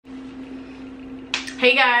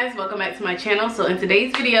Hey guys, welcome back to my channel. So in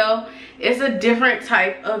today's video, it's a different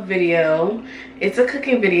type of video. It's a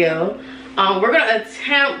cooking video. We're gonna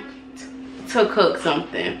attempt to cook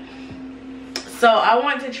something. So I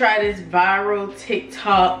want to try this viral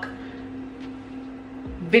TikTok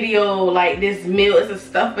video, like this meal. It's a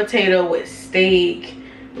stuffed potato with steak,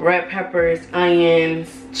 red peppers, onions,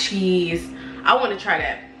 cheese. I want to try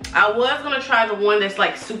that. I was gonna try the one that's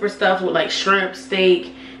like super stuffed with like shrimp,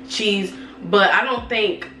 steak, cheese, but I don't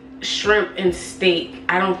think shrimp and steak,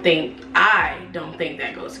 I don't think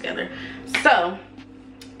that goes together. So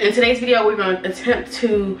in today's video, we're going to attempt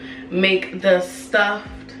to make the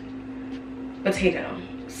stuffed potato.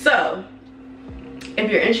 So if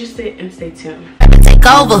you're interested, and stay tuned. Take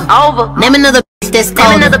over. Name another bitch that's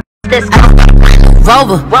cold.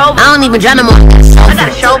 Rover. I don't even drown no more. I got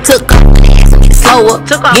a show. Took slower.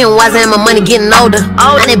 Getting wiser and my money getting older.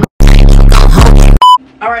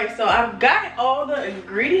 Alright, so I've got all the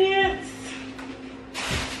ingredients.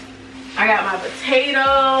 I got my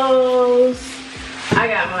potatoes. I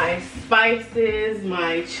got my spices,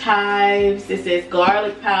 my chives. This is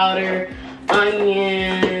garlic powder,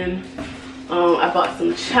 onion. I bought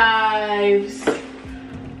some chives.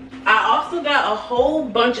 I also got a whole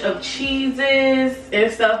bunch of cheeses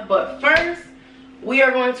and stuff, but first we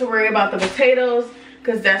are going to worry about the potatoes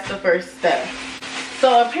because that's the first step.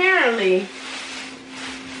 So apparently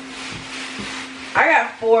I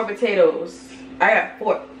got 4 potatoes. I got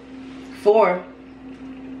four.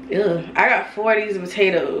 Ew. I got 4 of these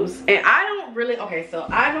potatoes. And I don't really, okay, so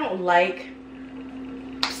I don't like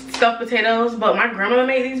stuffed potatoes, but my grandma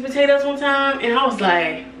made these potatoes one time and I was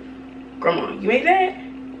like, Grandma, you made that?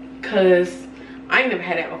 Cause I ain't never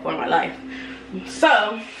had that before in my life.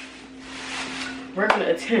 So we're gonna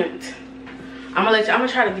attempt. I'm gonna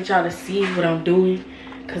try to get y'all to see what I'm doing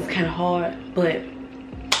cause it's kind of hard, but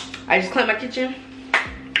I just cleaned my kitchen.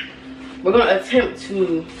 We're gonna attempt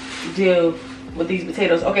to deal with these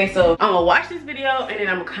potatoes. Okay, so I'm gonna watch this video and then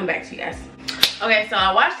I'm gonna come back to you guys. Okay, so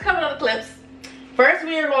I watched a couple of the clips. First,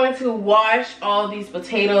 we are going to wash all these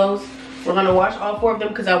potatoes. We're gonna wash all 4 of them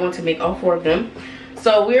because I want to make all 4 of them.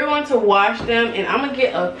 So we're going to wash them and I'm gonna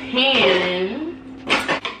get a pan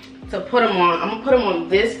to put them on. I'm gonna put them on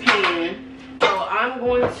this pan. So I'm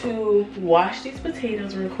going to wash these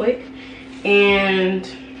potatoes real quick, and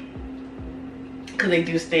because they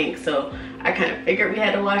do stink, so I kind of figured we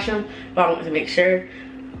had to wash them, but I wanted to make sure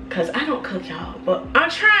because I don't cook, y'all, but I'm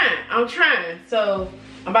trying. So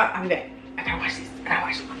I'm back. I gotta wash these. I gotta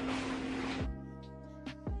wash them.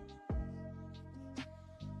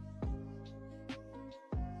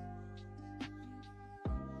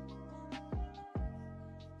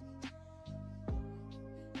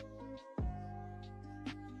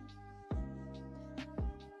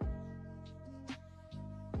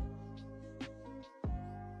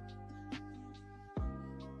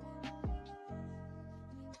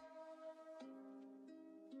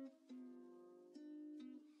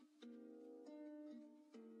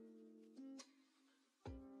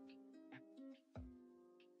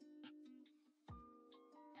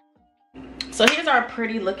 So here's our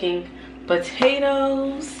pretty looking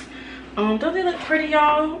potatoes. Don't they look pretty,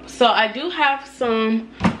 y'all? So I do have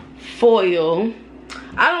some foil.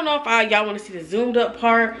 I don't know if y'all want to see the zoomed up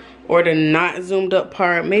part or the not zoomed up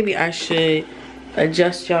part. Maybe I should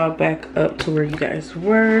adjust y'all back up to where you guys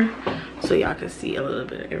were so y'all can see a little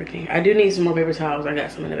bit of everything. I do need some more paper towels. I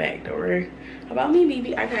got some in the bag. Don't worry about me,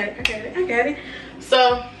 baby. I got it.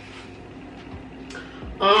 So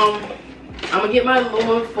I'm gonna get my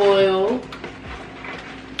aluminum foil.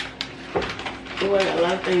 Oh, I got a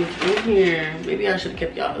lot of things in here. Maybe I should have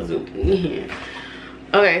kept y'all zoomed in here.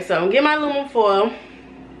 Okay, so I'm gonna get my aluminum foil.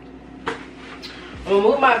 I'm gonna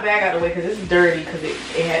move my bag out of the way because it's dirty, because it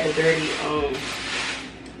had the dirty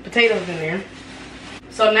potatoes in there.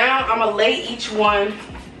 So now I'm gonna lay each one in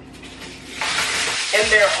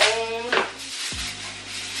their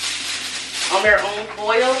own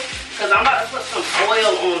foil, because I'm about to put some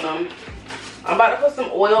oil on them. I'm about to put some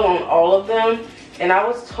oil on all of them, and I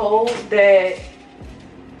was told that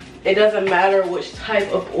it doesn't matter which type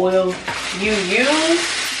of oil you use.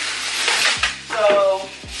 So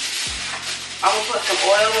I'm gonna put some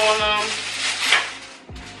oil on them.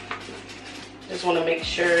 Just want to make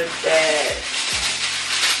sure that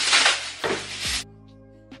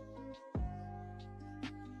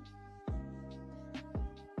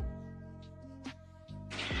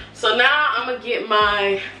so now I'm gonna get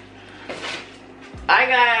I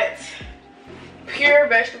got pure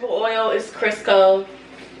vegetable oil. It's Crisco.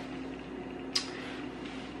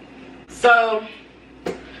 So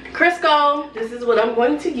Crisco, this is what I'm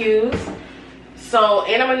going to use. So,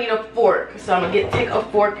 and I'm gonna need a fork. So I'm gonna take a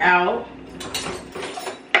fork out.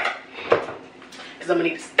 Cause I'm gonna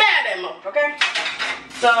need to stab that motherfucker, okay?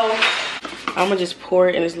 So I'm gonna just pour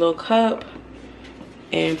it in this little cup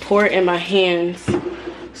and pour it in my hands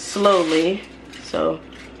slowly. So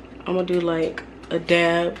I'm gonna do like a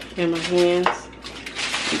dab in my hands.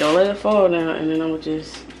 Don't let it fall down, and then I'm gonna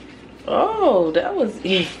just, oh, that was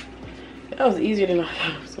easier than I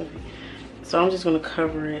thought it was gonna be. So I'm just gonna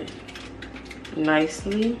cover it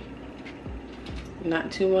nicely. Not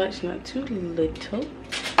too much, not too little.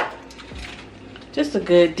 Just a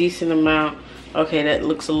good, decent amount. Okay, that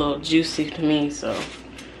looks a little juicy to me, so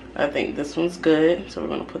I think this one's good. So we're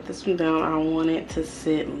gonna put this one down. I want it to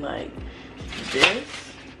sit like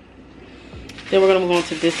this. Then we're gonna move on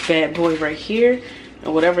to this bad boy right here.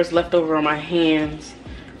 And whatever's left over on my hands,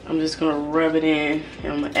 I'm just gonna rub it in,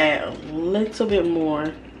 and I'm gonna add a little bit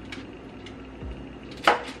more.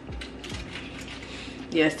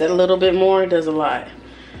 Yes, that little bit more does a lot.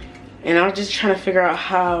 And I was just trying to figure out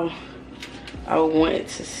how I would want it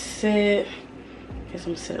to sit. I guess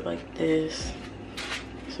I'm gonna set it like this.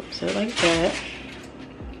 So I'm gonna set it like that.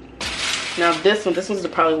 Now this one's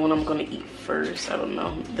probably one I'm gonna eat first. I don't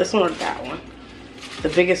know, this one or that one. The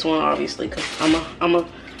biggest one, obviously, because I'm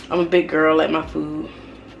a big girl at my food.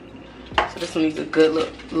 So this one needs a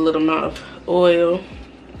good little amount of oil.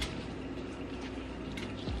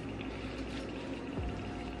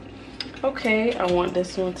 Okay, I want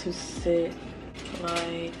this one to sit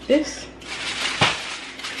like this.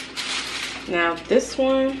 Now this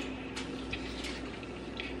one,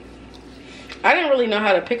 I didn't really know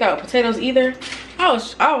how to pick out potatoes either. I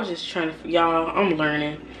was just trying to, y'all, I'm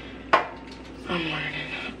learning.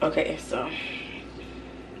 Okay, so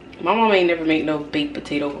my mom ain't never made no baked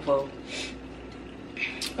potato before.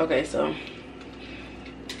 Okay, so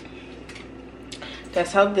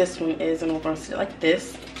that's how this one is, and I'm gonna sit like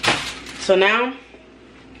this. So now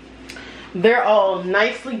they're all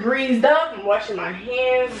nicely greased up. I'm washing my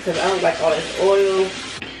hands because I don't like all this oil.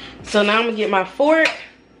 So now I'm gonna get my fork,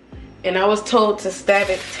 and I was told to stab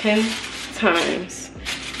it 10 times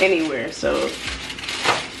anywhere. So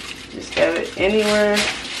just stab it anywhere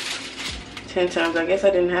 10 times. I guess I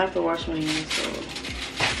didn't have to wash my hands, so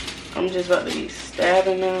I'm just about to be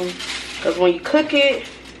stabbing them. Because when you cook it,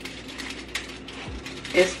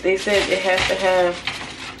 they said it has to have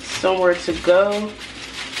somewhere to go.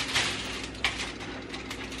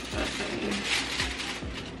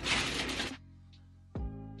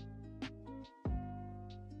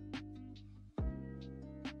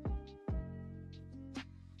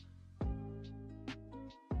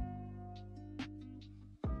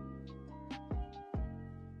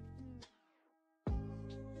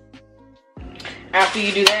 After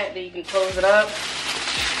you do that, then you can close it up.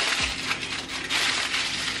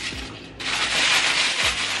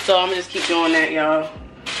 So I'm gonna just keep doing that, y'all.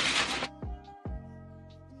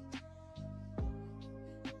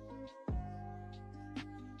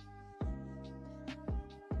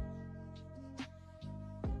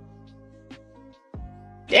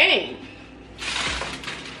 Dang.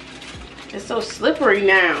 It's so slippery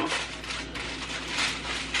now.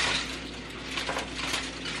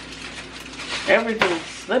 Everything's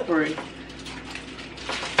slippery.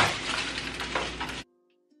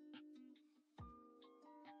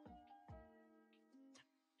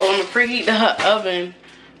 Oh, I'm gonna preheat the oven.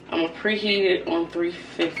 I'm gonna preheat it on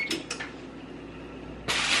 350.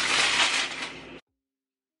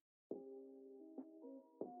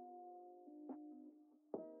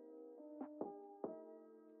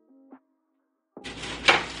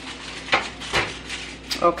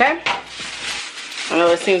 Okay. I know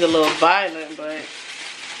it seems a little violent, but.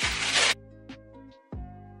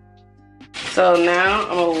 So now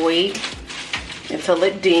I'm gonna wait until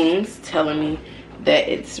it dings, telling me that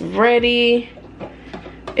it's ready.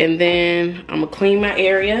 And then I'm gonna clean my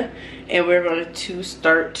area, and we're going to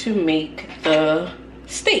start to make the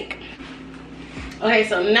steak. Okay,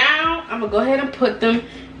 so now I'm gonna go ahead and put them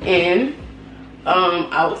in.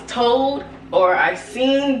 I was told, or I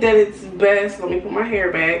seen that it's best, let me put my hair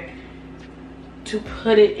back, to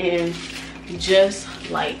put it in just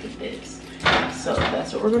like this. So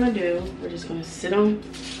that's what we're gonna do. We're just gonna sit them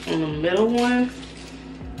on the middle one.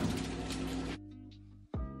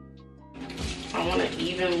 I want to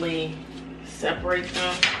evenly separate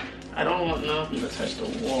them. I don't want none of them to touch the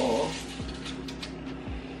wall.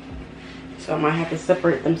 So I might have to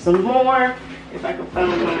separate them some more if I can find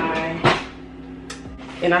my,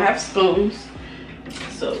 and I have spoons.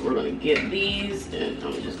 So we're gonna get these, and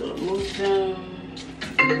I'm just gonna move them.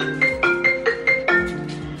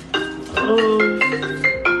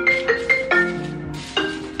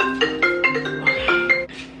 Okay.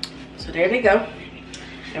 So there they go.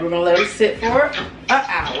 And we're gonna let them sit for an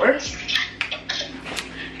hour.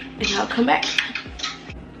 And I'll come back.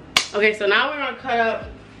 Okay, so now we're gonna cut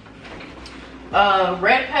up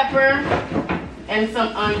red pepper and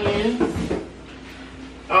some onions.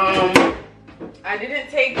 I didn't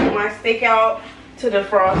take my steak out to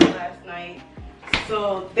defrost last night,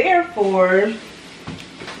 so therefore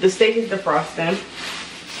the steak is defrosting.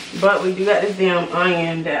 But we do got this damn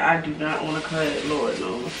onion that I do not want to cut. Lord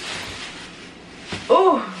knows.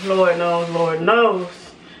 Oh, Lord knows, Lord knows.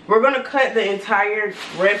 We're gonna cut the entire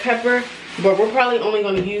red pepper, but we're probably only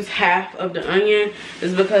gonna use half of the onion.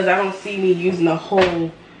 Is because I don't see me using the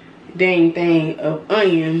whole dang thing of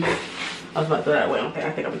onion. I was about to throw that away.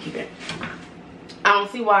 I think I'm gonna keep it. I don't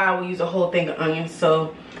see why I would use a whole thing of onion,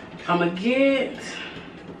 so I'm gonna get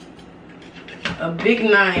a big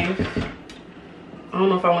knife. I don't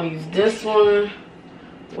know if I want to use this one.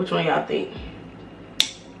 Which one y'all think?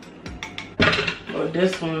 Or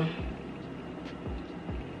this one?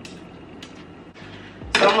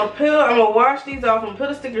 So I'm gonna wash these off. I'm gonna peel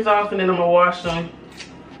the stickers off, and then I'm gonna wash them.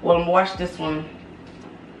 Well, I'm gonna wash this one.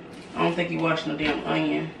 I don't think you wash no damn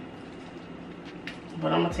onion.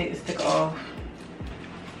 But I'm gonna take the sticker off.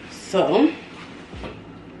 So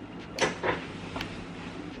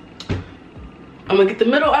I'm gonna get the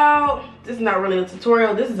middle out. This is not really a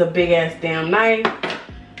tutorial. This is a big ass damn knife.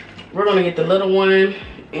 We're gonna get the little one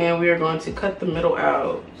and we're going to cut the middle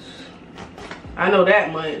out. I know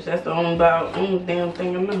that much. That's the only damn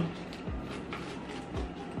thing I know.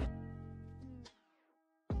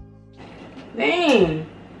 Dang.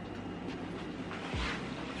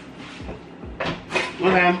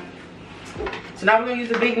 Okay. So now we're gonna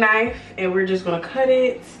use a big knife and we're just gonna cut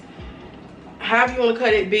it. However you wanna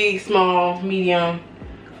cut it, big, small, medium.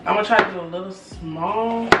 I'm gonna try to do a little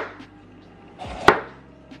small.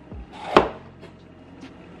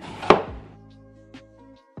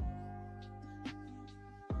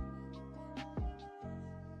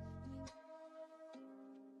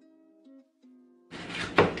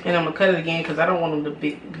 And I'm gonna cut it again because I don't want them to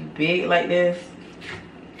be big like this.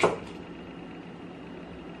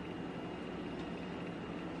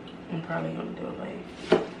 I'm probably gonna do it like.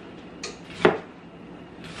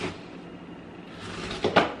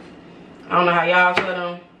 I don't know how y'all cut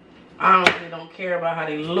them. I honestly don't care about how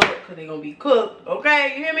they look because they're gonna be cooked.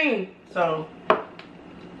 Okay, you hear me? So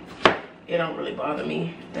it don't really bother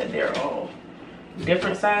me that they're all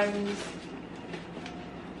different sizes.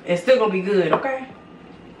 It's still gonna be good, okay?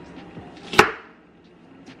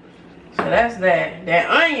 So that's that. That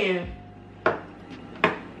onion.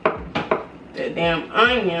 That damn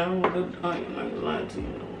onion. I'm not lying to you.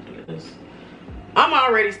 Don't do this. I'm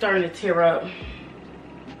already starting to tear up.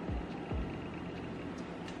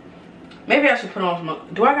 Maybe I should put on my,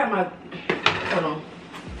 do I got my, hold on.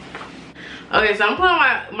 Okay, so I'm putting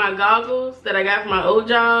on my goggles that I got from my old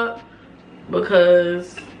job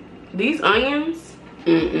because these onions,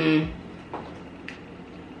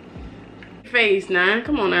 face now,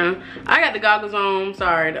 come on now. I got the goggles on, I'm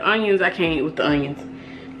sorry. The onions, I can't with the onions.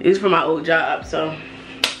 These are from my old job, so.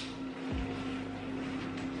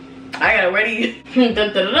 I got it ready. Dun,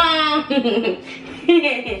 dun, dun, dun.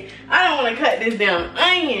 I don't want to cut this damn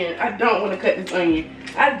onion. I don't want to cut this onion.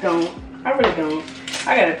 I really don't.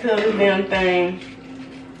 I gotta peel this damn thing.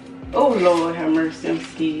 Oh Lord have mercy, I'm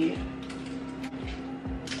scared.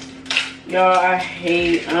 Y'all, I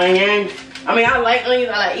hate onions. I mean, I like onions,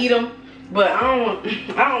 I like to eat them, but I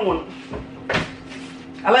don't want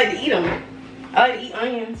I like to eat them. I like to eat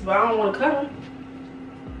onions, but I don't want to cut them.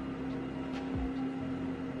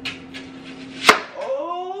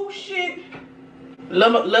 Oh shit.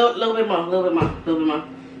 Little bit more.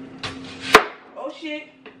 Oh shit.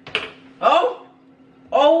 Oh.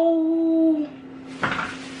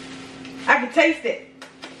 I can taste it.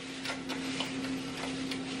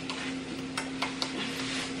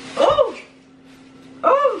 Oh.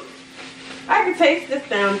 I can taste this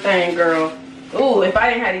damn thing, girl. Ooh, if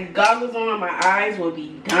I didn't have these goggles on, my eyes would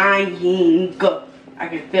be dying. I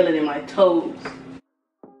can feel it in my toes.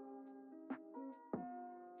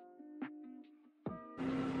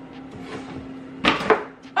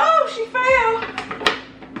 Oh, she fell.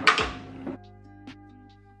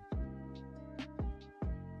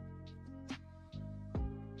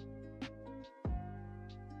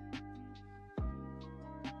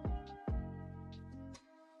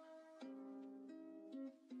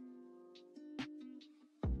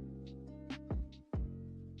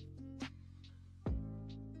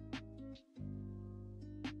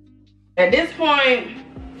 At this point,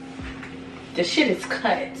 the shit is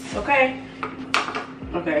cut, okay?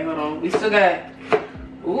 Okay, hold on. We still got,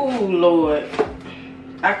 ooh, Lord.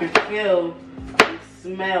 I can feel and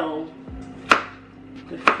smell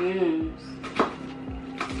the fumes.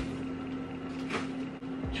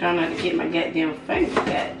 Trying not to get my goddamn finger.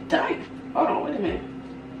 God damn. Hold on, wait a minute.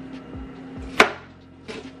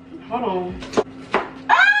 Hold on.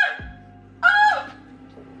 Ah! Oh!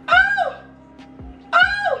 Oh!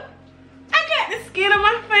 Oh! I got the skin on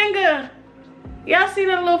my finger. Y'all see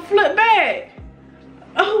that little flip back?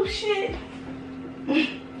 Oh shit.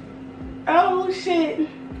 Oh shit.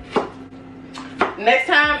 Next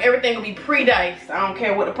time, everything will be pre-diced. I don't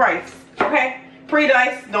care what the price. Okay?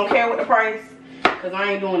 Pre-diced, don't care what the price. Because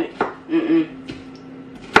I ain't doing it.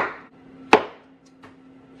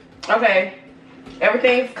 Okay.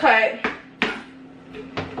 Everything's cut.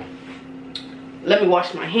 Let me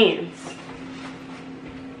wash my hands.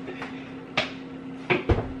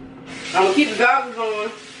 I'm gonna keep the goggles on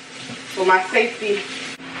for my safety.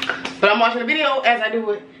 But I'm watching the video as I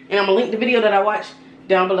do it. And I'm gonna link the video that I watched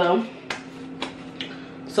down below.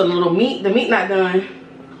 So the meat not done.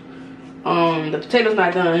 The potatoes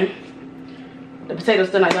not done. The potatoes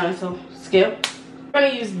still not done, so skip. I'm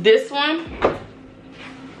gonna use this one.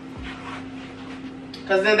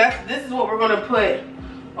 Cause then this is what we're gonna put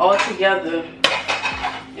all together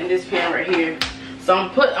in this pan right here. So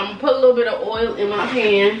I'm gonna put a little bit of oil in my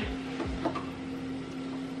pan.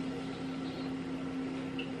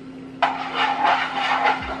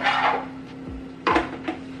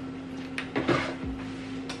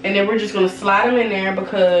 And then we're just gonna slide them in there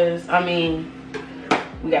because, I mean,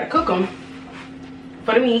 we gotta cook them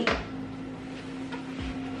for the meat.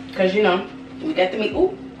 Cause you know, we got the meat.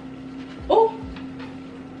 Ooh, ooh.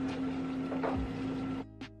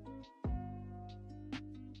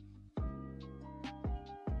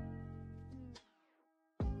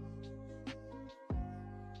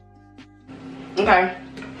 Okay.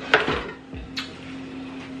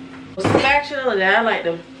 Spatula, that I like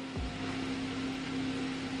them.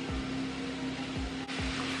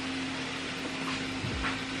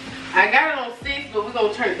 I got it on 6, but we're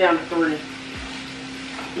gonna turn it down to 3.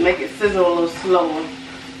 Make it sizzle a little slower.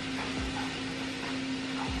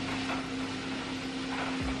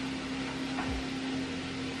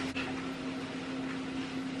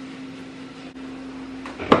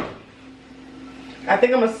 I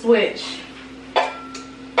think I'm gonna switch.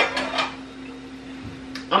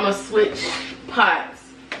 I'm gonna switch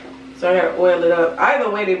pots. So I gotta oil it up. Either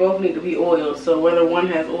way, they both need to be oiled. So whether one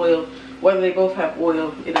has oil, whether they both have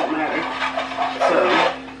oil, it don't matter. So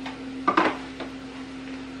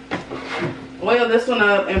oil this one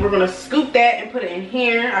up, and we're gonna scoop that and put it in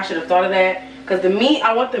here. I should have thought of that, because the meat,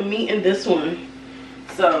 I want the meat in this one.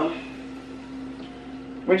 So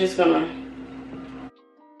we're just gonna.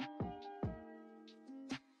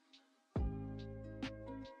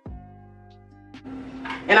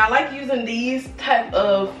 And I like using these type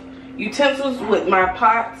of utensils with my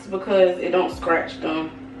pots because it don't scratch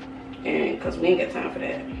them. And because we ain't got time for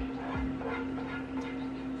that.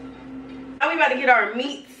 Now we about to get our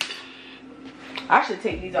meats. I should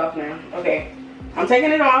take these off now. Okay. I'm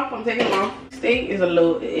taking it off. I'm taking it off. Steak is a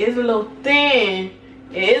little thin.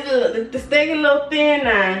 The steak is a little thin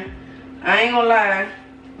now. I ain't gonna lie.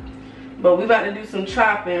 But we about to do some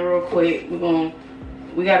chopping real quick.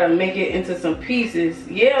 We gotta make it into some pieces.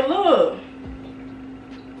 Yeah, look.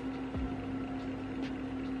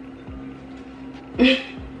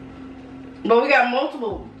 But we got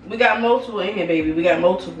multiple. We got multiple in here, baby. We got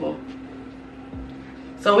multiple.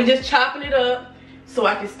 So we just chopping it up so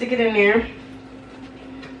I can stick it in there.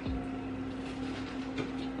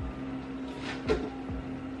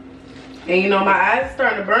 And you know, my eyes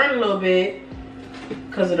starting to burn a little bit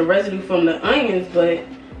because of the residue from the onions, but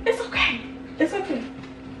it's okay. It's okay.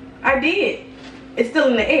 I did. It's still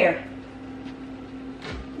in the air.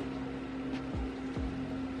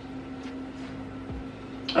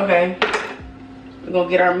 Okay. We're gonna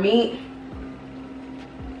get our meat.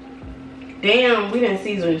 Damn, we didn't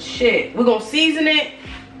season shit. We're gonna season it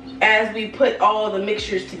as we put all the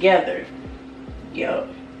mixtures together. Yup.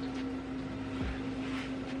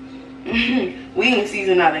 We ain't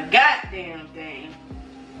season not a goddamn thing.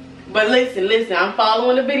 But listen, I'm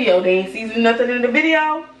following the video. They ain't seasoning nothing in the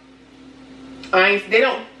video. They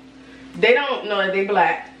don't know that they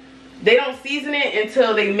black. They don't season it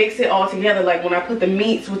until they mix it all together. Like when I put the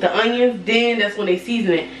meats with the onions, then that's when they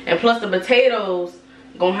season it. And plus the potatoes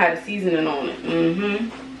gonna have the seasoning on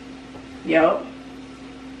it. Yup.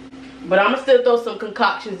 But I'm gonna still throw some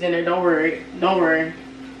concoctions in there. Don't worry. Don't worry.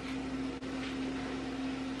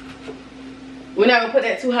 We're not gonna put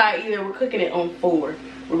that too high either. We're cooking it on 4.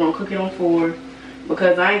 We're gonna cook it on 4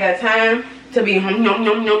 because I ain't got time to be hum yum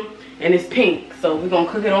yum yum and it's pink. So we're gonna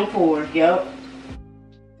cook it on 4. Yup.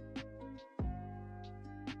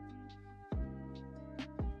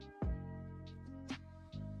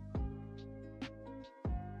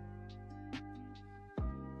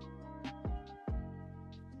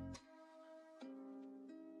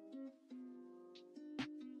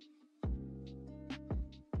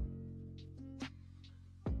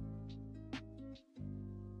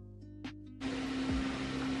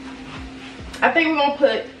 I think we're gonna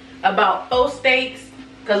put about 4 steaks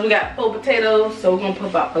because we got 4 potatoes, so we're gonna put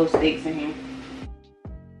about 4 steaks in here.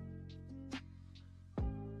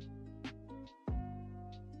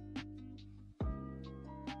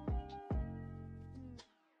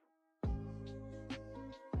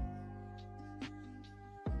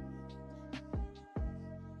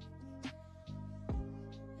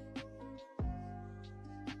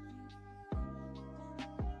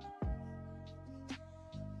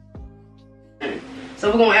 So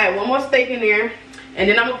we're gonna add 1 more steak in there, and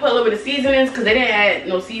then I'm gonna put a little bit of seasonings because they didn't add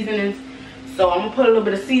no seasonings. So I'm gonna put a little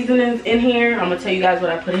bit of seasonings in here. I'm gonna tell you guys what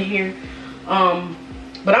I put in here.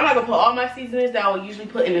 But I'm not gonna put all my seasonings that I would usually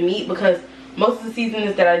put in the meat because most of the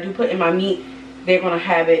seasonings that I do put in my meat, they're gonna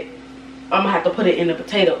have it. I'm gonna have to put it in the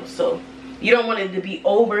potatoes. So you don't want it to be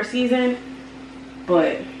over seasoned,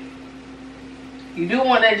 but you do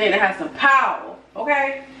want that thing to have some power,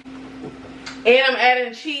 okay? And I'm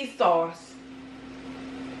adding cheese sauce.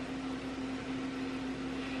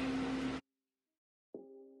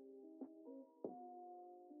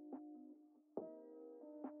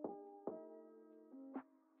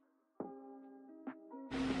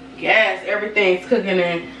 Yes, everything's cooking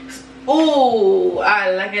in. Ooh,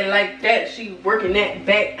 I like it like that. She working that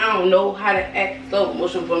back. I don't know how to act. Slow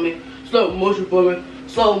motion for me. Slow motion for me.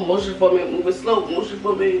 Slow motion for me. Move it slow motion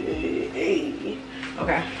for me. Hey.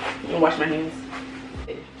 Okay, I'm gonna wash my hands.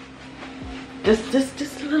 Just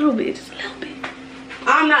a little bit. Just a little bit.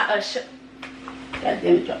 I'm not a chef. God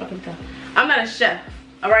damn it, y'all. I'm not a chef.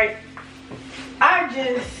 All right. I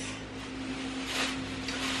just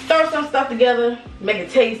throw some stuff together, make it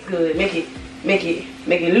taste good, make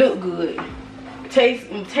it look good. Taste.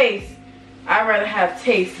 I'd rather have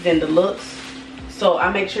taste than the looks, so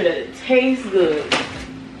I make sure that it tastes good.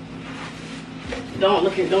 Don't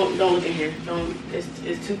look in here. Don't.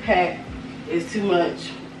 It's too packed. It's too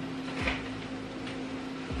much.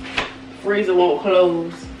 Freezer won't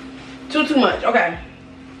close. Too much. Okay.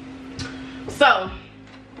 So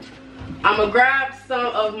I'm gonna grab some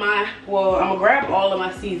of my, well, I'm gonna grab all of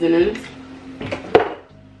my seasonings,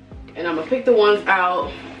 and I'm gonna pick the ones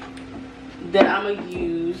out that I'm gonna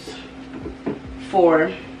use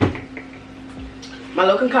for my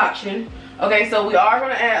little concoction. Okay, so we are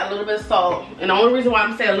gonna add a little bit of salt, and the only reason why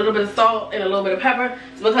I'm saying a little bit of salt and a little bit of pepper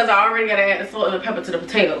is because I already gotta add the salt and the pepper to the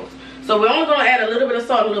potatoes. So we're only gonna add a little bit of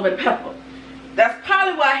salt and a little bit of pepper. That's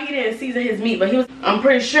probably why he didn't season his meat, but I'm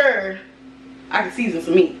pretty sure I can season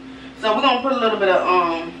some meat. So we're gonna put a little bit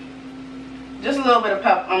of just a little bit of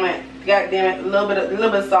pepper. God damn it, a little bit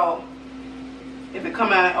of salt. If it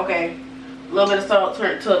come out, okay, a little bit of salt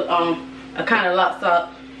turn to a kind of lot salt.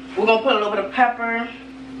 We're gonna put a little bit of pepper,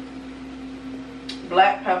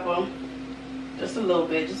 black pepper, just a little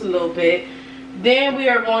bit. Then we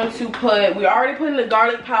are going to put, we already put in the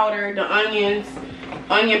garlic powder, the onion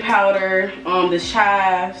powder, the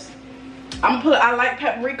chives. I like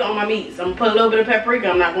paprika on my meats. I'm gonna put a little bit of paprika.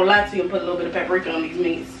 I'm not gonna lie to you, I'm gonna put a little bit of paprika on these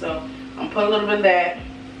meats. So I'm gonna put a little bit of that.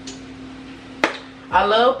 I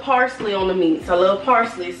love parsley on the meats. I love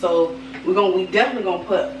parsley, so we definitely gonna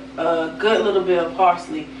put a good little bit of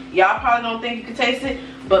parsley. Y'all probably don't think you can taste it,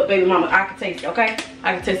 but baby mama, I can taste it, okay?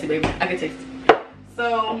 I can taste it, baby. I can taste it.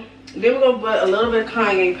 So then we're gonna put a little bit of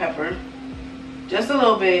cayenne pepper. Just a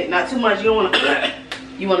little bit, not too much. You don't wanna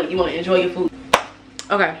you wanna enjoy your food.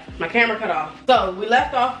 Okay, my camera cut off. So we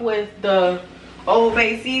left off with the Old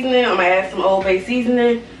Bay seasoning. I'm gonna add some Old Bay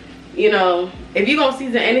seasoning. You know, if you're gonna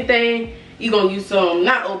season anything, you're gonna use some,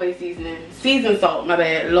 not Old Bay seasoning, seasoned salt, my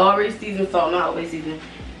bad. Lowry seasoned salt, not Old Bay seasoning.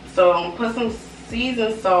 So I'm gonna put some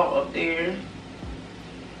seasoned salt up there.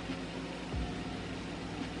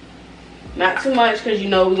 Not too much, because you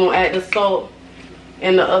know we're gonna add the salt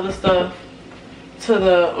and the other stuff to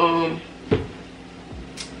the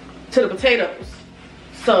potatoes.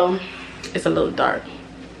 So it's a little dark.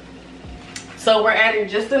 So we're adding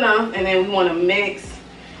just enough, and then we want to mix.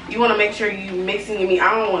 You want to make sure you mixing your meat.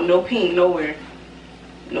 I don't want no pink nowhere.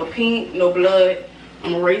 No pink, no blood.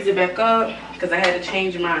 I'm gonna raise it back up because I had to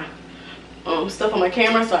change my stuff on my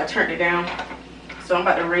camera, so I turned it down. So I'm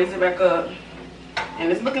about to raise it back up,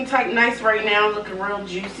 and it's looking tight, nice right now. Looking real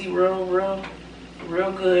juicy, real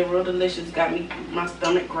good, real delicious. Got my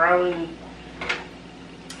stomach growling.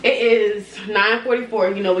 It is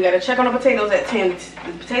 9:44. You know, we gotta check on the potatoes at 10.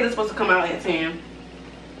 The potatoes supposed to come out at 10.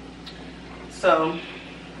 So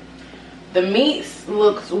the meats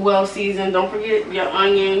looks well seasoned. Don't forget your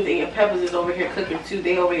onions and your peppers is over here cooking too.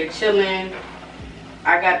 They over here chilling.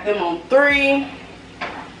 I got them on 3.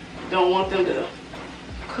 Don't want them to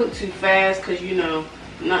cook too fast because you know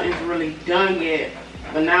nothing's really done yet.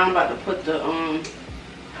 But now I'm about to put the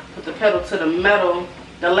pedal to the metal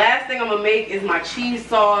The last thing I'm gonna make is my cheese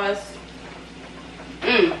sauce.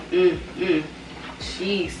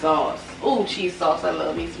 Cheese sauce. Oh, cheese sauce. I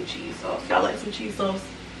love me some cheese sauce. Y'all like some cheese sauce?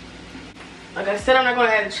 Like I said, I'm not gonna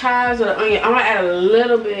add the chives or the onion. I'm gonna add a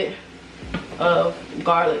little bit of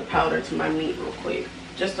garlic powder to my meat real quick.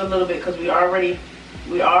 Just a little bit, because we already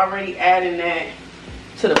adding that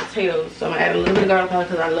to the potatoes. So I'm gonna add a little bit of garlic powder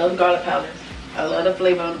because I love garlic powder. I love the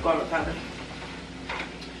flavor of the garlic powder.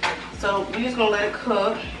 So we're just gonna let it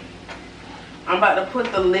cook. I'm about to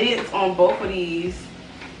put the lids on both of these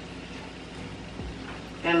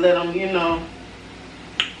and let them, you know,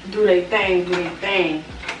 do their thing,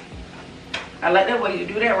 I like that way you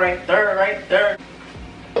do that right there.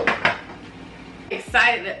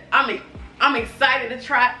 I'm excited to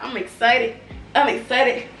try. I'm excited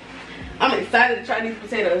to try these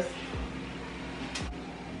potatoes.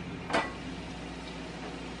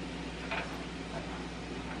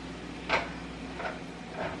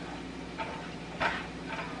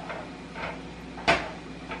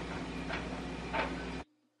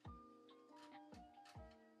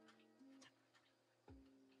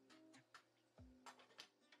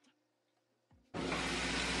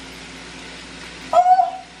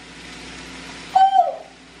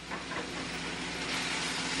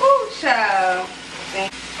 Child.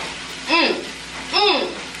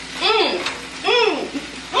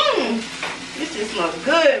 This just smells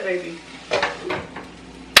good, baby.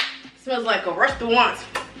 Smells like a restaurant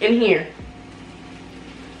in here.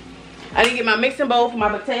 I need to get my mixing bowl for my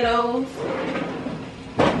potatoes.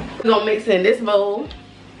 We're gonna mix it in this bowl.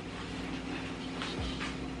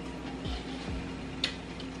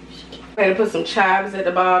 I had to put some chives at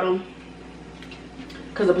the bottom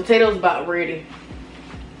because the potatoes about ready.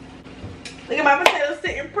 Look at my potatoes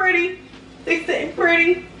sitting pretty. They sitting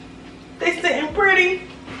pretty.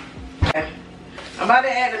 Okay. I'm about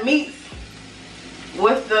to add the meats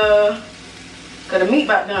with the, cause the meat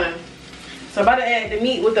about done. So I'm about to add the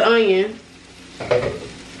meat with the onion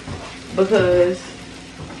because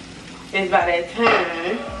it's about that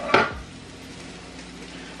time.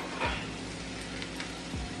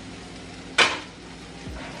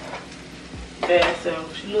 Bad, so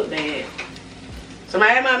she look bad. So I'm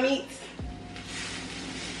gonna add my meats.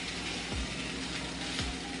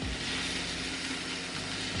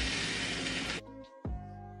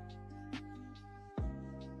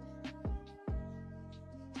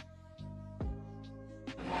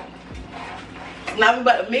 Now we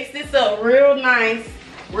about to mix this up real nice,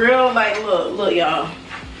 real like look y'all.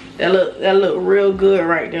 That look real good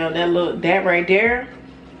right there. That right there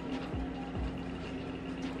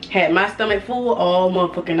had my stomach full all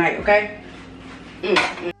motherfucking night, okay?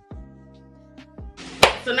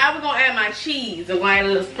 So now we're gonna add my cheese. I'm gonna add a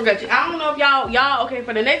little sprinkle of cheese. I don't know if y'all okay,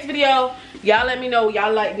 for the next video, y'all let me know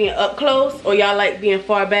y'all like being up close or y'all like being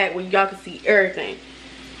far back where y'all can see everything.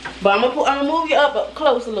 But I'm gonna move you up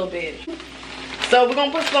close a little bit. So we're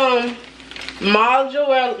gonna put some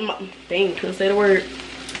mozzarella. Dang, couldn't say the word.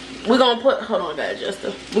 We're gonna put, hold on, guys,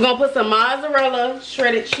 Justin. We're gonna put some mozzarella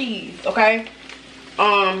shredded cheese, okay?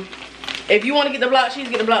 If you want to get the block cheese,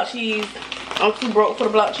 get the block cheese. I'm too broke for the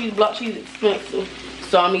block cheese. Block cheese is expensive,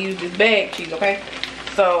 so I'm gonna use this bag cheese, okay?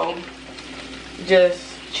 So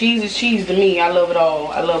just cheese is cheese to me. I love it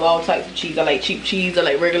all. I love all types of cheese. I like cheap cheese. I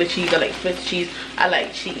like regular cheese. I like expensive cheese. I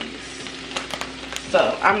like cheese.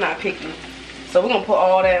 So I'm not picky. So we're gonna put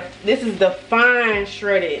all that. This is the fine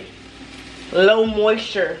shredded, low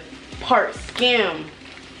moisture, part skim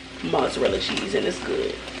mozzarella cheese, and it's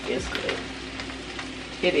good. It's good.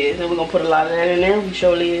 It is, and we're gonna put a lot of that in there. We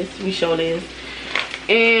sure is.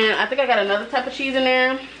 And I think I got another type of cheese in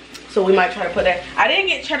there, so we might try to put that. I didn't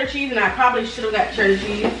get cheddar cheese, and I probably should have got cheddar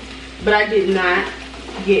cheese, but I did not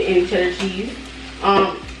get any cheddar cheese.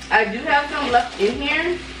 I do have some left in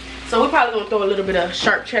here. So we're probably gonna throw a little bit of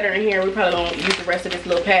sharp cheddar in here. We're probably gonna use the rest of this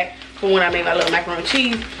little pack for when I make my little macaroni and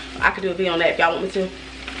cheese. I could do a video on that if y'all want me to.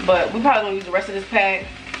 But we're probably gonna use the rest of this pack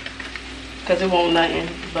because it won't nothing.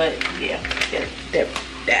 But yeah,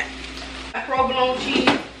 that. Provolone cheese.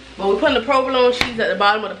 But we're putting the provolone cheese at the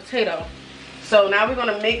bottom of the potato. So now we're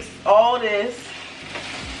gonna mix all this.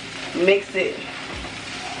 Mix it.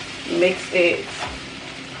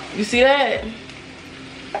 You see that?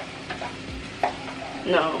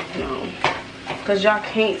 No, because y'all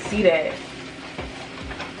can't see that.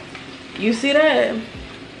 You see that?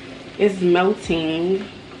 It's melting.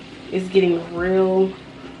 It's getting real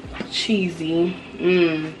cheesy.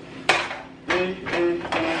 And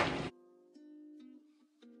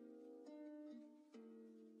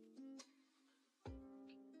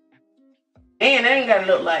it ain't gotta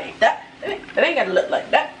look like that. It ain't gotta look like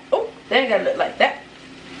that. Oh, it ain't gotta look like that.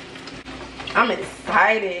 I'm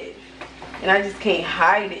excited and I just can't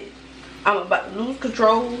hide it. I'm about to lose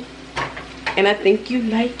control and I think you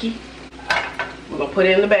like it. We're gonna put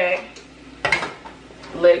it in the bag,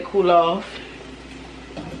 let it cool off.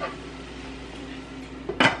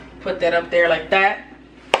 Put that up there like that.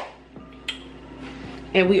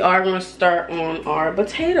 And we are gonna start on our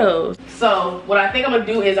potatoes. So what I think I'm gonna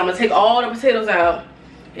do is I'm gonna take all the potatoes out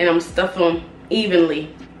and I'm gonna stuff them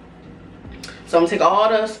evenly. So I'm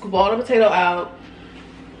gonna scoop all the potato out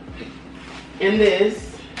in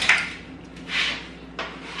this.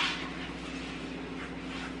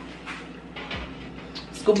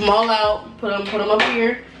 Scoop them all out, put them up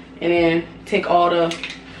here, and then take all the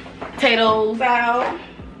potatoes out.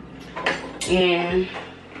 And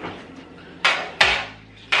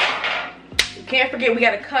can't forget we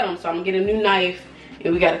gotta cut them, so I'm gonna get a new knife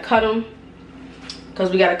and we gotta cut them, because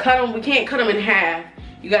we gotta cut them. We can't cut them in half.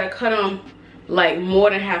 You gotta cut them like more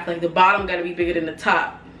than half. Like the bottom gotta be bigger than the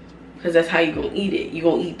top, because that's how you're gonna eat it. You're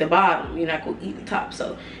gonna eat the bottom, you're not gonna eat the top.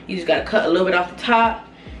 So you just gotta cut a little bit off the top,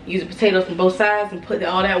 use the potatoes from both sides, and put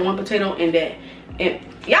all that one potato in that. And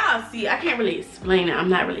y'all see, I can't really explain it. I'm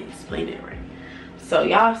not really explaining it right. So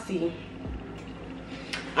y'all see,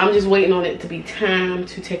 I'm just waiting on it to be time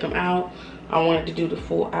to take them out. I wanted to do the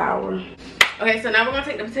full hour. Okay, so now we're gonna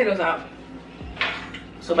take the potatoes out.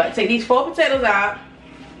 So about to take these 4 potatoes out.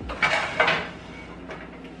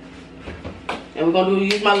 And we're gonna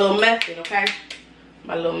use my little method, okay?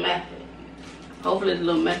 My little method. Hopefully the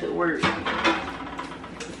little method works. And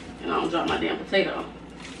I don't drop my damn potato.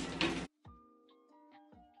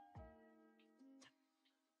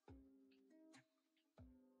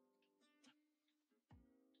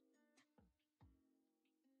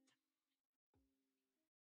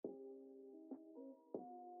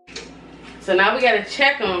 So now we gotta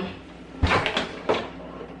check them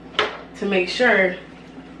to make sure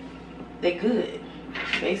they're good,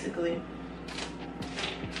 basically.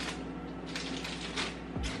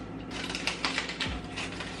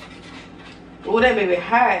 Oh, that baby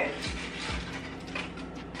hot.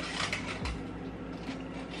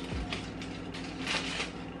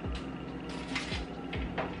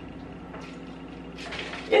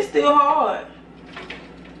 It's still hard.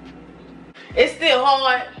 It's still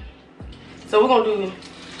hard. So we're gonna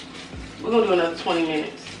do another 20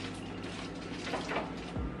 minutes.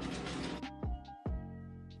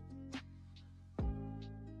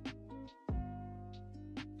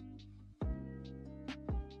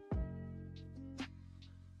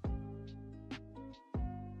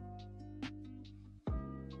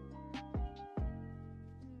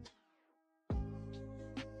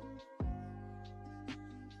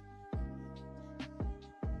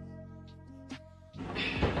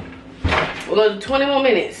 We're gonna do 20 more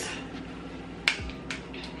minutes.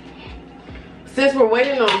 Since we're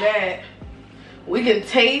waiting on that, we can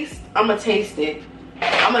taste. I'm gonna taste it.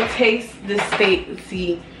 I'm gonna taste the steak and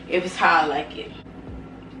see if it's how I like it.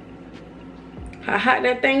 How hot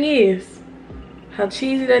that thing is. How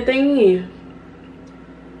cheesy that thing is.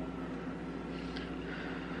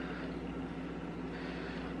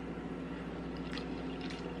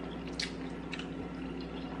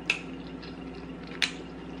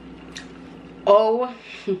 Oh.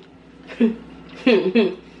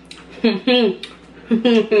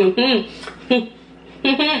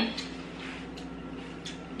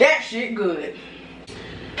 That shit good.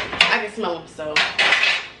 I can smell them, so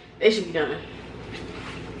they should be done.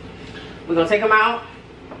 We're gonna take them out.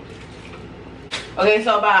 Okay,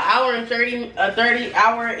 so about an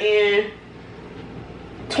hour and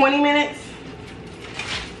 20 minutes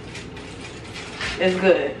is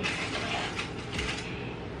good.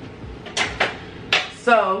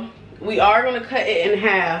 So we are gonna cut it in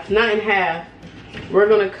half, not in half. We're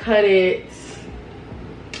gonna cut it,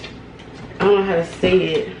 I don't know how to say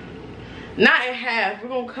it. Not in half, we're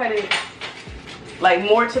gonna cut it like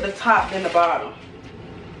more to the top than the bottom.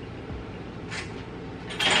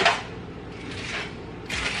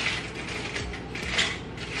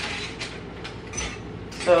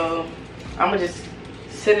 So I'm gonna just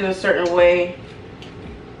sit it a certain way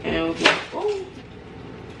and we'll get,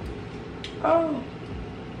 oh.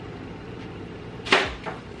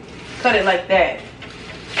 Cut it like that.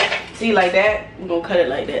 See, like that, we're gonna cut it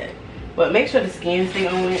like that. But make sure the skin stay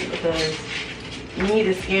on it, because you need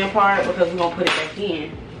the skin part, because we're gonna put it back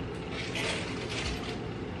in.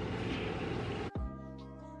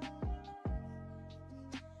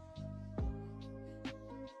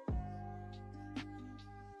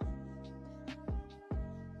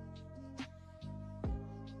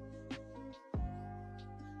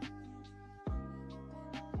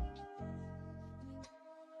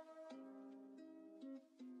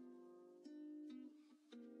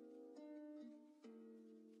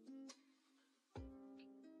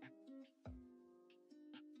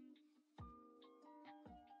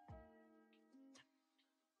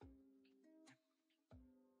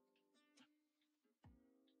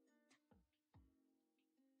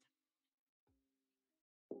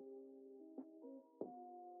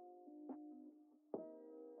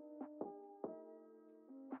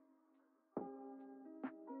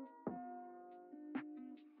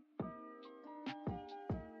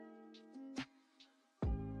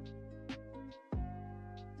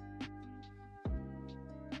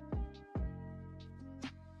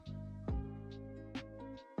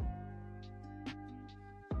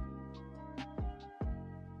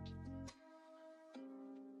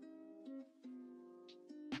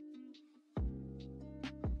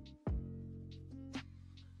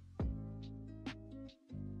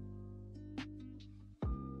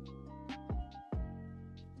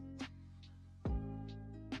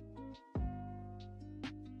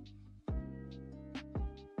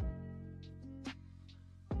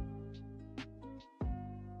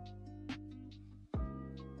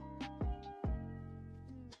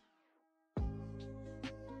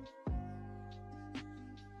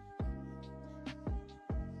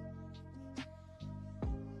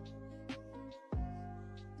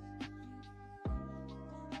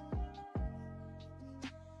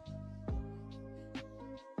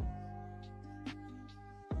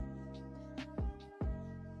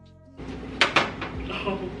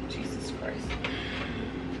 Jesus Christ.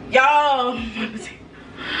 Y'all,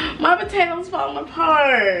 my potatoes falling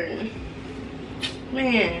apart.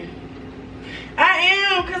 Man. I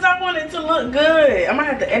am, because I want it to look good. I might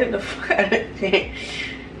have to edit the fuck out of it.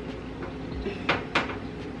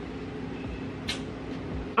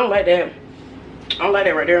 I don't like that. I don't like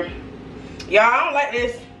that right there. Y'all, I don't like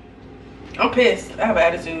this. I'm pissed. I have an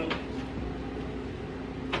attitude.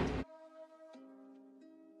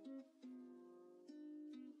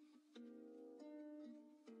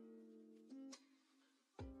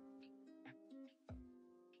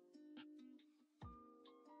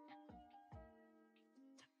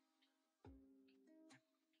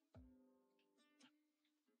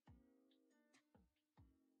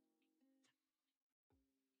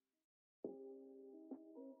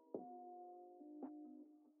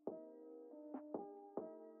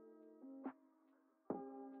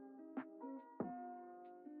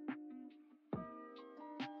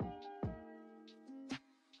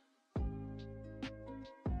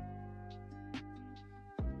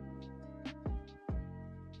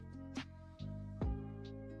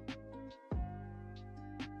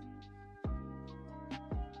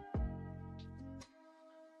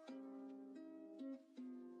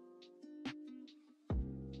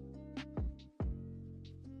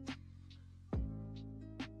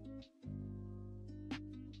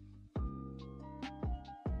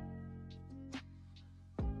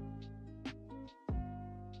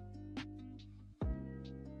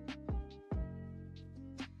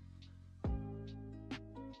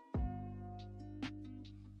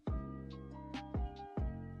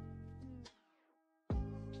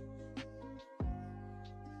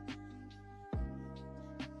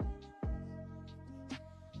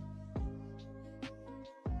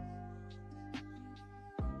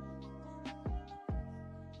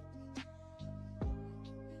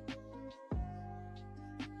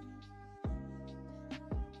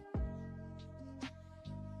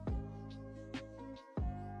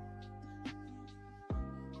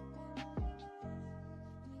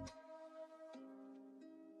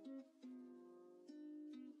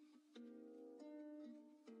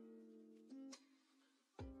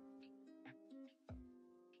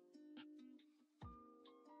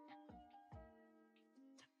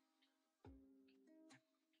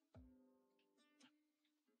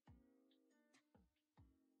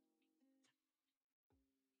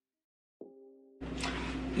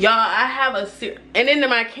 Y'all, I have a and then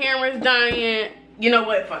my camera's dying. You know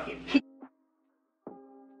what? Fuck it.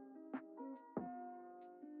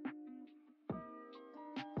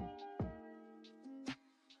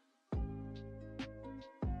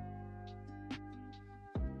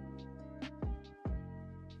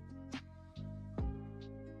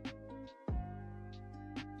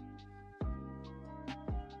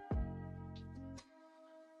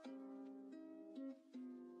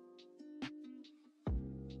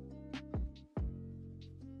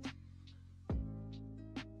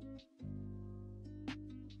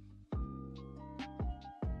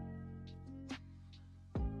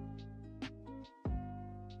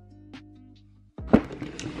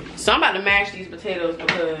 So I'm about to mash these potatoes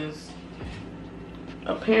because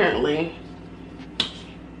apparently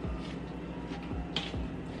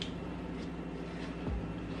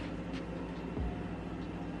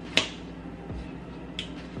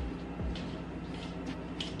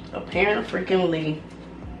freaking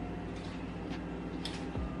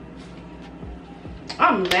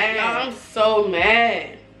I'm mad. Y'all, I'm so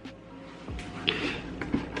mad.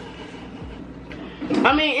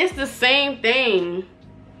 I mean, it's the same thing.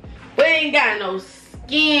 We ain't got no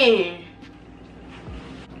skin.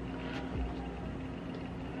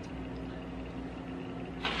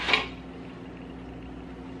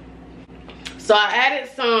 So I added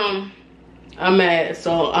some, I'm mad,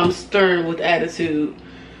 so I'm stirring with attitude.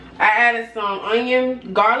 I added some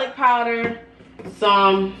onion, garlic powder,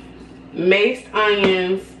 some maced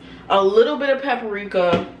onions, a little bit of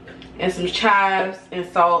paprika, and some chives and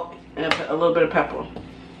salt and a little bit of pepper.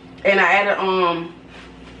 And I added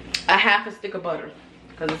a half a stick of butter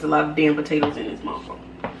because there's a lot of damn potatoes in this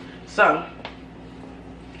motherfucker. So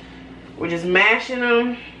we're just mashing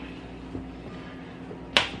them,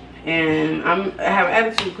 and I have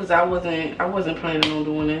attitude because I wasn't planning on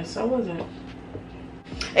doing this. I wasn't.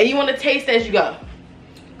 And you want to taste as you go.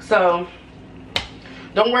 So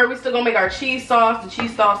don't worry, we still gonna make our cheese sauce. The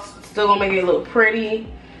cheese sauce still gonna make it look pretty.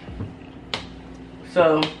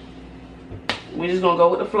 So we're just gonna go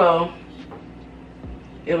with the flow.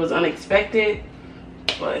 It was unexpected,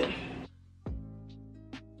 but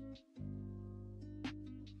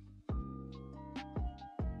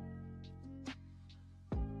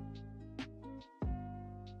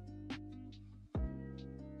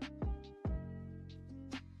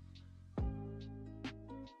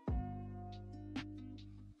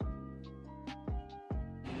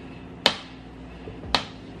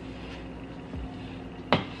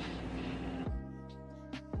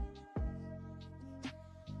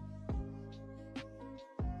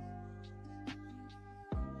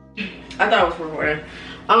I thought it was recording.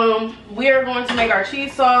 We are going to make our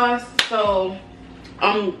cheese sauce. So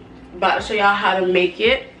I'm about to show y'all how to make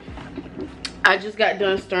it. I just got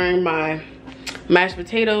done stirring my mashed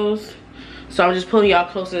potatoes, so I'm just pulling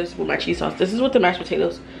y'all closer with my cheese sauce. This is what the mashed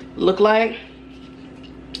potatoes look like.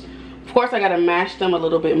 Of course I gotta mash them a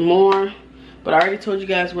little bit more, but I already told you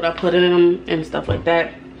guys what I put in them and stuff like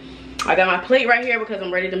that. I got my plate right here because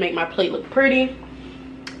I'm ready to make my plate look pretty.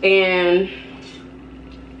 And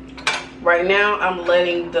right now I'm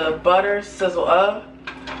letting the butter sizzle up,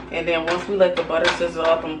 and then once we let the butter sizzle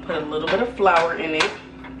up, I'm gonna put a little bit of flour in it.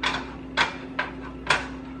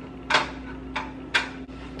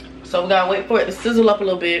 So we gotta wait for it to sizzle up a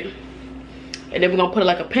little bit, and then we're gonna put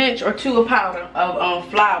like a pinch or two of powder of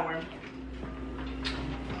flour.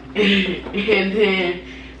 And then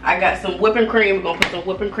I got some whipping cream. We're gonna put some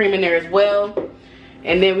whipping cream in there as well.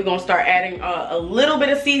 And then we're gonna start adding a little bit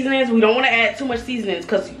of seasonings. We don't want to add too much seasonings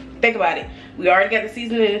because think about it. We already got the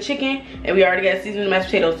seasoning in the chicken, and we already got the seasoning in the mashed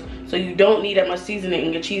potatoes. So you don't need that much seasoning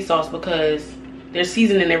in your cheese sauce because there's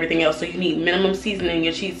seasoning and everything else. So you need minimum seasoning in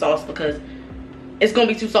your cheese sauce because it's gonna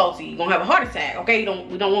be too salty. You're gonna have a heart attack. Okay,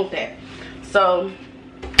 we don't want that. So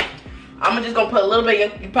I'm just gonna put a little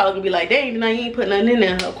bit. You're probably gonna be like, dang, you ain't put nothing in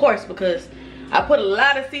there. Of course, because I put a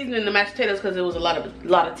lot of seasoning in the mashed potatoes because it was a lot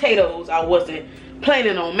of potatoes I wasn't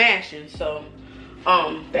planning on mashing. So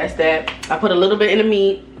that's that. I put a little bit in the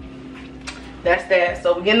meat. That's that.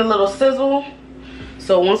 So we're getting a little sizzle.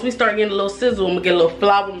 So once we start getting a little sizzle, I'm gonna get a little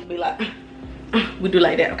flour. I'm gonna be like, we do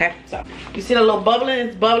like that, okay? So you see the little bubbling?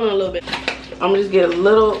 It's bubbling a little bit. I'm gonna just get a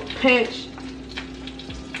little pinch.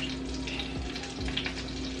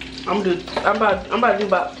 I'm about to do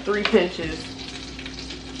about 3 pinches.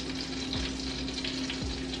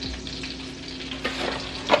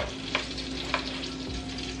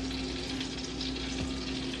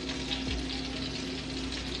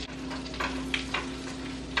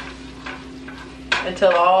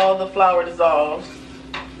 Until all the flour dissolves.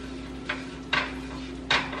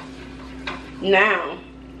 Now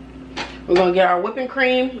we're gonna get our whipping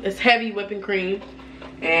cream. It's heavy whipping cream.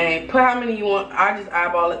 And put how many you want. I just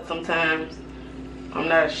eyeball it sometimes. I'm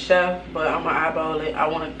not a chef, but I'm gonna eyeball it. I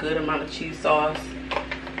want a good amount of cheese sauce.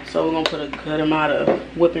 So we're gonna put a good amount of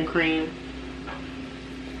whipping cream.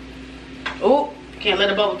 Oh, can't let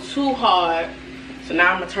it bubble too hard. So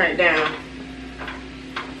now I'm gonna turn it down.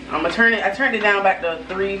 I turned it down back to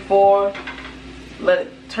 3, 4. Let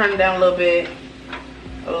it turn it down a little bit.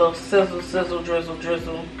 A little sizzle, sizzle, drizzle,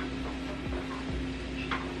 drizzle.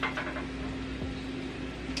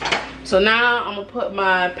 So now I'm gonna put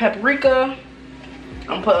my paprika. I'm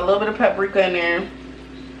gonna put a little bit of paprika in there.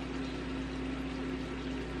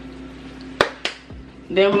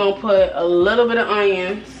 Then we're gonna put a little bit of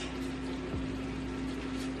onions.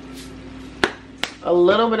 A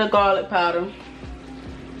little bit of garlic powder.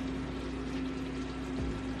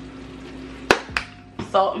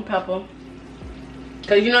 Salt and pepper.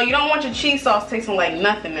 Cause you know you don't want your cheese sauce tasting like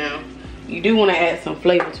nothing now. You do want to add some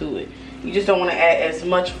flavor to it. You just don't want to add as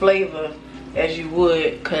much flavor as you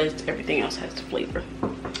would because everything else has the flavor.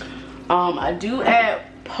 I do add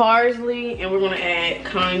parsley, and we're going to add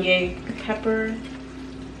cayenne pepper.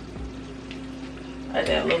 I add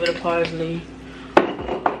a little bit of parsley,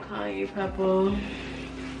 cayenne pepper.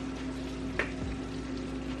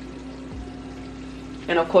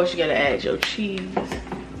 And of course you got to add your cheese.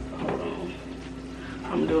 Hold on.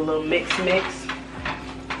 I'm going to do a little mix.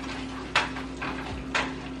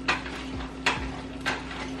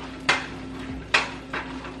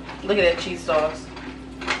 Look at that cheese sauce.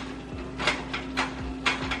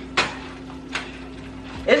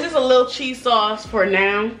 It's just a little cheese sauce for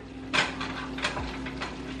now.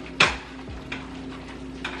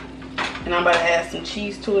 And I'm about to add some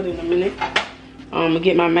cheese to it in a minute. I'm gonna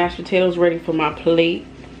get my mashed potatoes ready for my plate.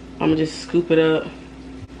 I'm gonna just scoop it up.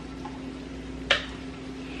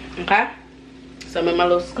 Okay? So I'm in my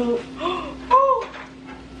little scoop. Oh,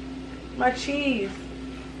 my cheese.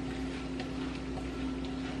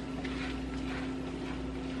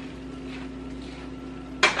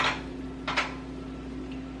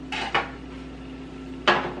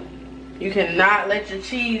 You cannot let your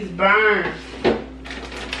cheese burn.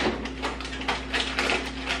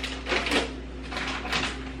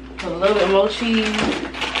 Put a little bit more cheese.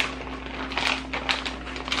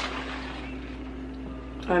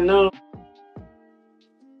 I know.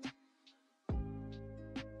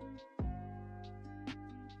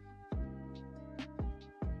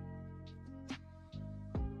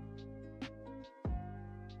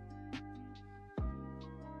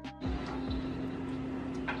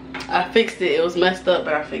 I fixed it. It was messed up,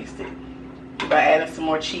 but I fixed it. by adding some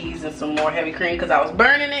more cheese and some more heavy cream because I was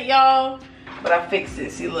burning it, y'all. But I fixed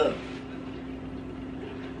it. See, look.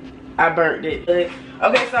 I burnt it.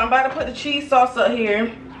 Okay, so I'm about to put the cheese sauce up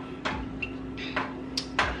here.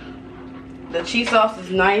 The cheese sauce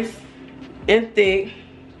is nice and thick.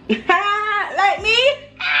 Like me.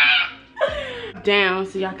 Down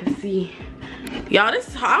so y'all can see. Y'all,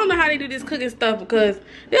 this I don't know how they do this cooking stuff because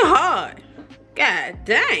they're hard. God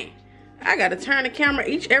dang. I gotta turn the camera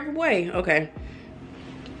every way. Okay.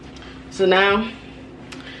 So now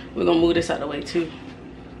we're gonna move this out of the way too.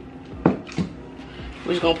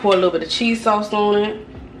 We're just gonna pour a little bit of cheese sauce on it.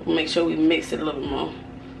 We'll make sure we mix it a little bit more.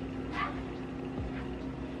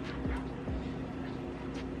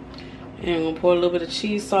 And we're gonna pour a little bit of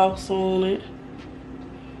cheese sauce on it.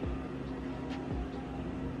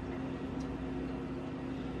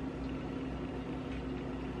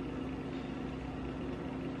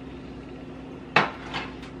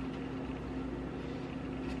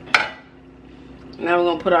 Now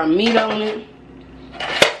we're gonna put our meat on it.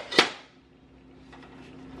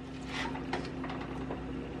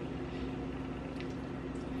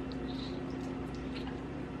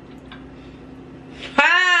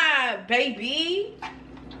 Hi, baby.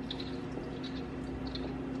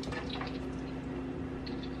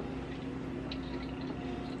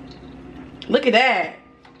 Look at that.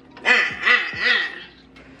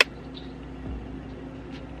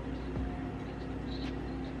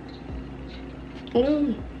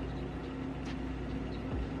 Ooh.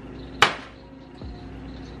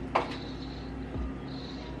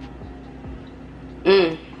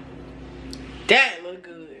 That look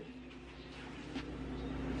good.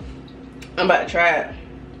 I'm about to try it.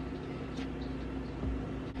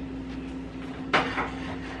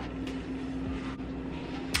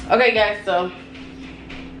 Okay guys, so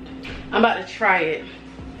I'm about to try it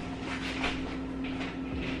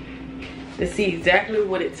to see exactly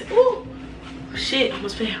what it's. Ooh. Shit,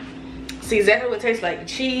 almost fell. See exactly what it tastes like. The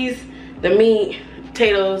cheese, the meat,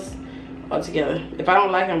 potatoes, all together. If I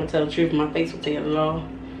don't like it, I'm gonna tell the truth. My face will tell it all.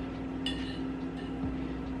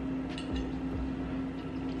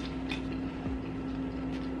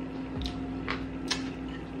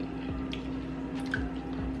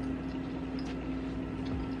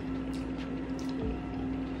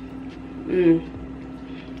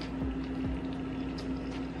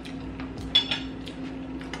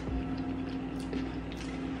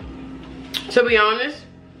 To be honest,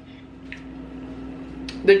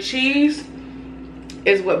 the cheese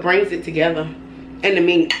is what brings it together, and the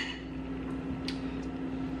meat.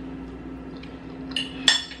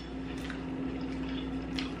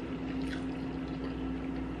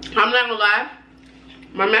 I'm not gonna lie,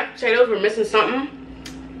 my mashed potatoes were missing something,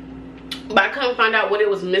 but I couldn't find out what it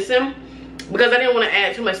was missing because I didn't want to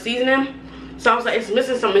add too much seasoning. So I was like, it's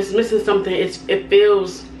missing something, it's missing something. It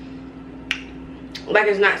feels like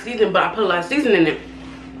it's not seasoned, but I put a lot of seasoning in it.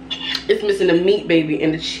 It's missing the meat, baby,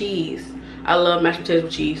 and the cheese. I love mashed potatoes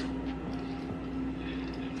with cheese.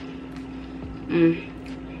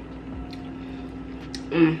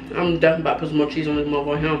 I'm definitely about to put some more cheese on this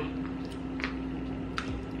motherfucker here.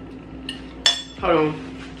 Hold on.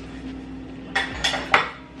 I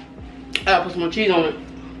gotta put some more cheese on it.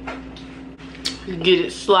 Get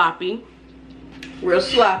it sloppy. Real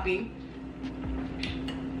sloppy.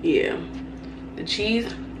 Yeah. The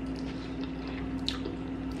cheese.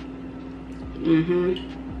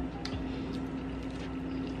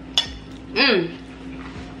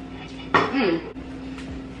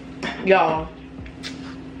 Y'all,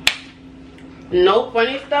 no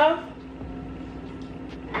funny stuff.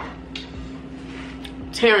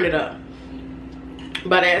 Tearing it up.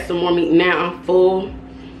 About to add some more meat now. I'm full.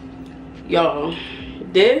 Y'all,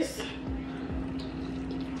 this.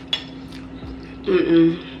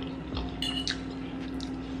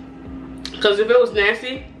 Because if it was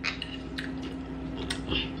nasty,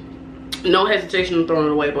 no hesitation in throwing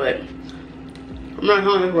it away, but I'm not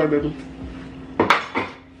throwing it away, baby.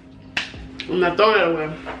 I'm not throwing it away.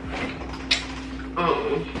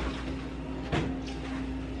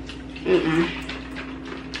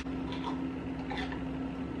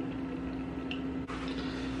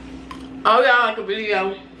 Oh, y'all like the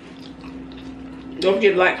video. Don't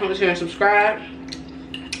forget to like, comment, share, and subscribe.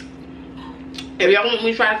 If y'all want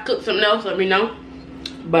me to try to cook something else, let me know.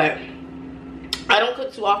 But I don't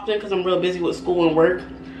cook too often because I'm real busy with school and work.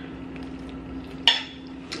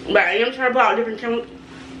 But I am trying to put out different content.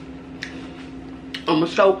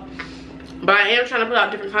 But I am trying to put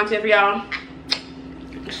out different content for y'all.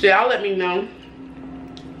 So y'all let me know.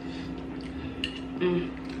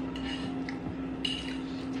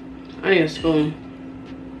 I need a spoon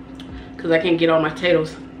because I can't get all my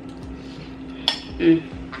potatoes.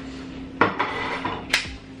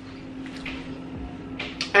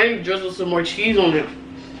 I need to drizzle some more cheese on it.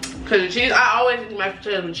 Cause the cheese, I always eat mashed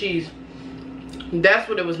potatoes with cheese. That's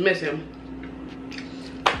what it was missing.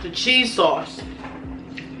 The cheese sauce.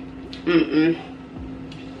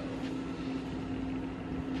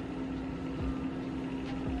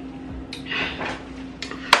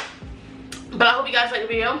 But I hope you guys like the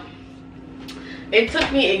video. It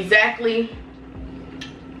took me exactly,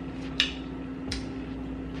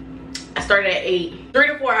 I started at 8, 3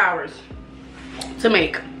 to 4 hours to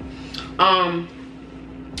make. Oh,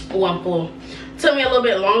 I'm full. Took me a little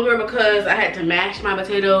bit longer because I had to mash my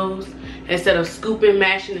potatoes instead of scooping,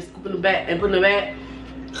 mashing, and scooping them back and putting them back.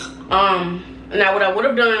 Now what I would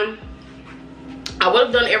have done, I would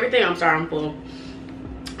have done everything. I'm sorry, I'm full.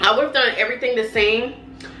 I would have done everything the same,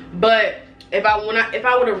 but if I would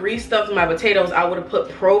have restuffed my potatoes, I would have put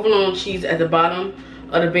provolone cheese at the bottom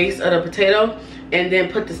of the base of the potato, and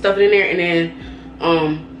then put the stuff in there, and then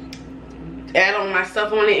add on my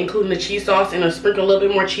stuff on it, including the cheese sauce, and sprinkle a little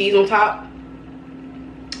bit more cheese on top,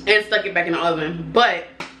 and stuck it back in the oven. But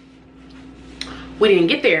we didn't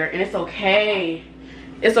get there, and it's okay.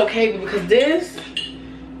 It's okay because this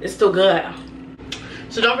is still good.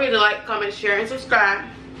 So don't forget to like, comment, share, and subscribe.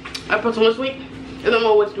 I post once a week, if not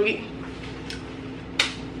more once a week.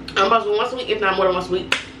 I'm posting once a week, if not more than once a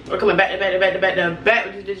week. We're coming back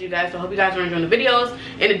with this, you guys. So I hope you guys are enjoying the videos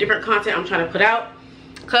and the different content I'm trying to put out.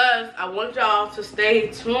 Cause I want y'all to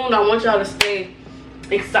stay tuned. I want y'all to stay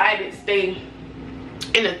excited, stay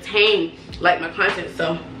entertained, like my content.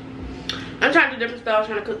 So I'm trying to do different stuff,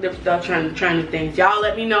 trying to cook different stuff, trying new things. Y'all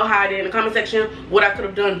let me know how I did in the comment section, what I could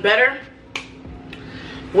have done better,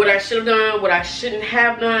 what I should have done, what I shouldn't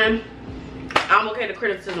have done. I'm okay to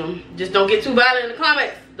criticism. Just don't get too violent in the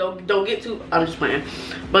comments. Don't get too, I'm just playing.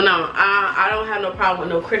 But no, I don't have no problem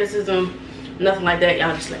with no criticism, nothing like that.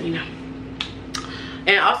 Y'all just let me know.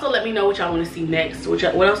 And also let me know what y'all want to see next. What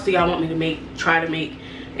else do y'all want me to make, try to make,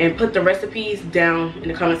 and put the recipes down in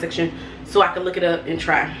the comment section so I can look it up and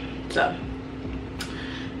try. So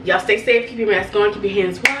y'all stay safe, keep your mask on, keep your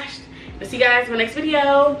hands washed. I'll see you guys in my next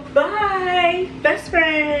video. Bye, best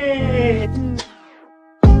friend.